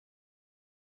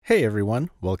Hey everyone,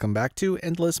 welcome back to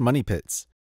Endless Money Pits.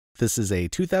 This is a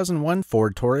 2001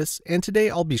 Ford Taurus, and today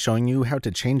I'll be showing you how to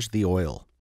change the oil.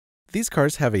 These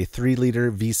cars have a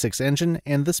 3-liter V6 engine,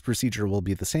 and this procedure will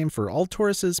be the same for all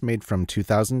Tauruses made from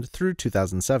 2000 through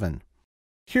 2007.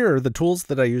 Here are the tools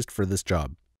that I used for this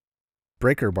job.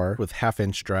 Breaker bar with 1/2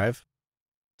 inch drive,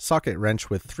 socket wrench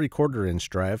with 3/4 inch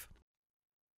drive,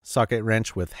 socket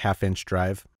wrench with 1/2 inch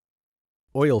drive,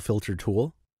 oil filter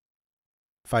tool,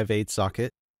 5/8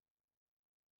 socket,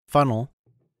 funnel,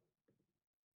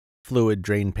 fluid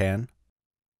drain pan,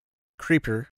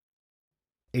 creeper,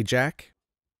 a jack,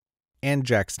 and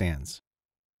jack stands.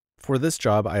 For this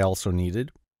job I also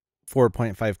needed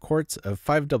 4.5 quarts of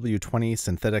 5W20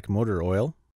 synthetic motor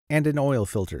oil and an oil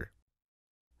filter.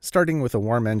 Starting with a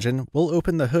warm engine, we'll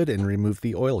open the hood and remove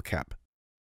the oil cap.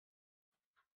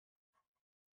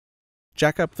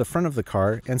 Jack up the front of the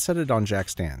car and set it on jack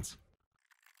stands.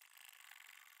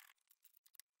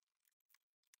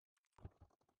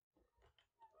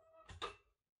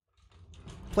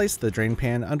 Place the drain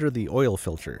pan under the oil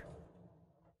filter.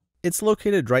 It's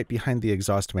located right behind the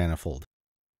exhaust manifold.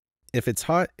 If it's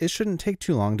hot, it shouldn't take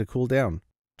too long to cool down.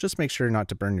 Just make sure not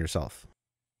to burn yourself.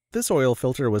 This oil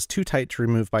filter was too tight to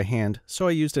remove by hand, so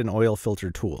I used an oil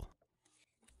filter tool.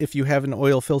 If you have an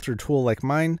oil filter tool like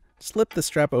mine, slip the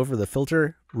strap over the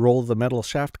filter, roll the metal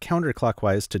shaft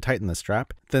counterclockwise to tighten the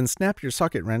strap, then snap your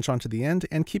socket wrench onto the end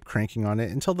and keep cranking on it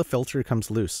until the filter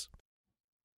comes loose.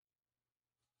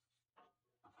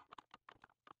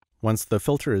 Once the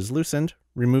filter is loosened,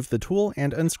 remove the tool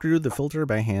and unscrew the filter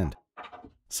by hand.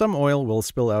 Some oil will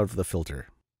spill out of the filter.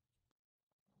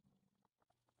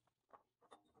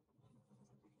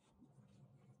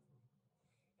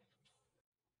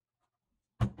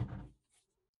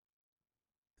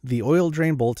 The oil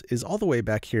drain bolt is all the way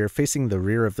back here facing the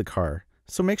rear of the car,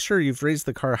 so make sure you've raised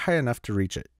the car high enough to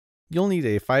reach it. You'll need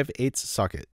a 5/8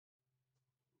 socket.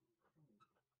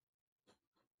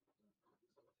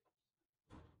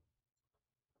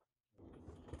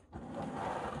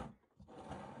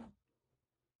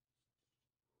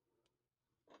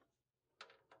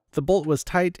 The bolt was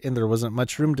tight and there wasn't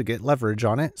much room to get leverage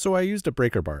on it, so I used a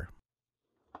breaker bar.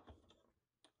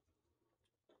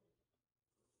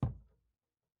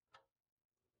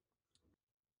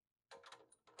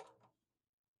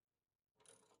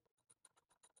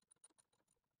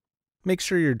 Make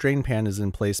sure your drain pan is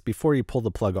in place before you pull the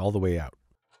plug all the way out.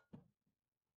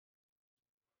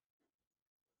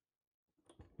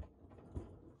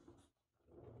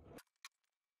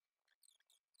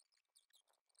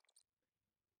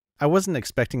 I wasn't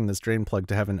expecting this drain plug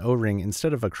to have an O-ring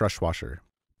instead of a crush washer.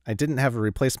 I didn't have a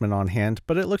replacement on hand,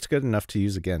 but it looked good enough to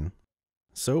use again.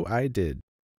 So I did.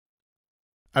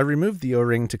 I removed the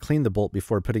O-ring to clean the bolt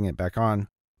before putting it back on,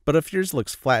 but if yours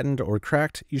looks flattened or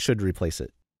cracked, you should replace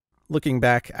it. Looking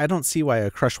back, I don't see why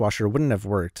a crush washer wouldn't have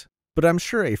worked, but I'm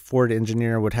sure a Ford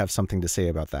engineer would have something to say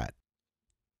about that.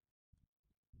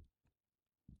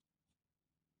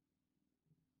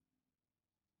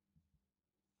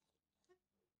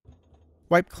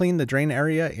 Wipe clean the drain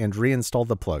area and reinstall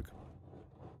the plug.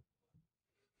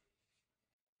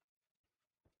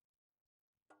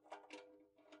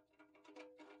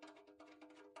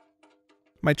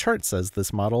 My chart says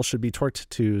this model should be torqued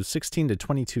to 16 to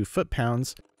 22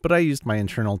 foot-pounds, but I used my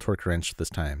internal torque wrench this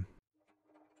time.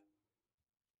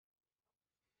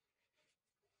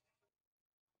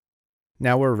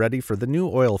 Now we're ready for the new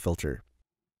oil filter.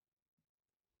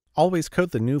 Always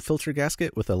coat the new filter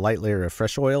gasket with a light layer of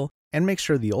fresh oil, and make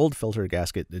sure the old filter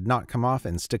gasket did not come off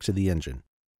and stick to the engine.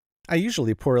 I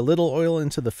usually pour a little oil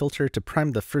into the filter to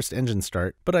prime the first engine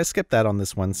start, but I skipped that on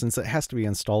this one since it has to be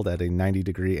installed at a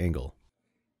 90-degree angle.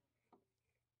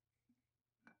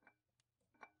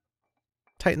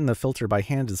 Tighten the filter by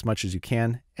hand as much as you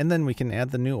can, and then we can add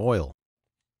the new oil.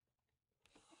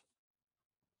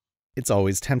 It's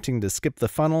always tempting to skip the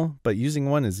funnel, but using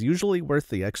one is usually worth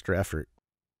the extra effort.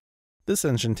 This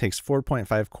engine takes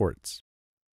 4.5 quarts.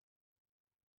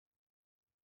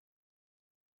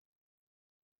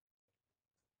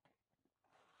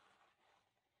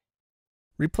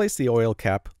 Replace the oil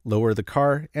cap, lower the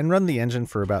car, and run the engine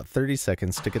for about 30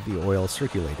 seconds to get the oil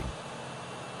circulating.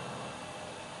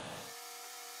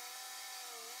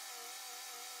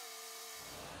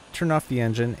 Turn off the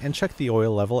engine and check the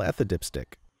oil level at the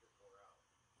dipstick.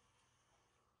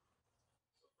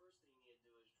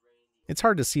 It's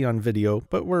hard to see on video,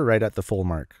 but we're right at the full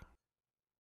mark.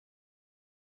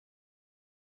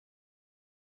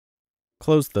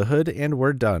 Close the hood and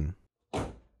we're done.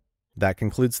 That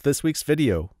concludes this week's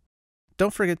video.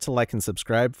 Don't forget to like and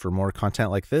subscribe for more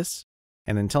content like this,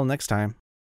 and until next time,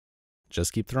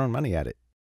 just keep throwing money at it.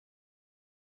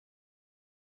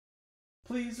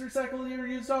 Please recycle your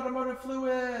used automotive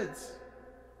fluids.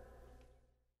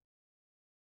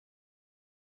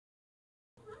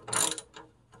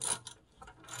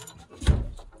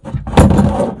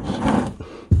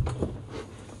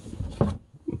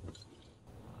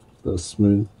 That was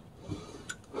smooth.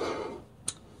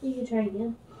 You can try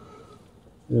again.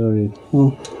 Yeah, I mean,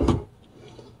 well,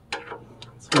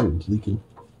 it's kind of leaking.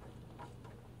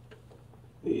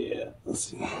 Yeah, let's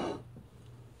see.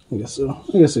 I guess so.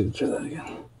 I guess I can try that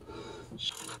again.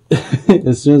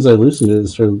 As soon as I loosened it, it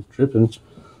started dripping.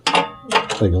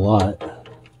 Like a lot.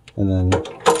 And then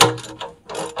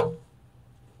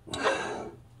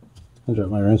I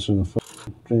dropped my wrench in the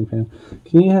drain pan.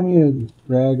 Can you have me a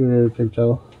rag or a paper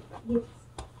towel? Yes.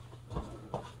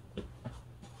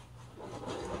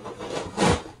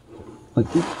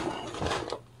 Like this.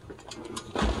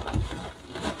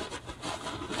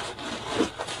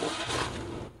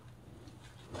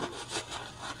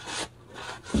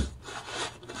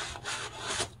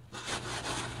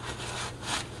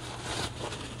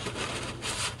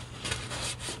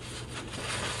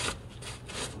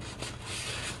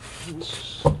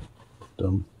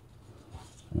 Dumb.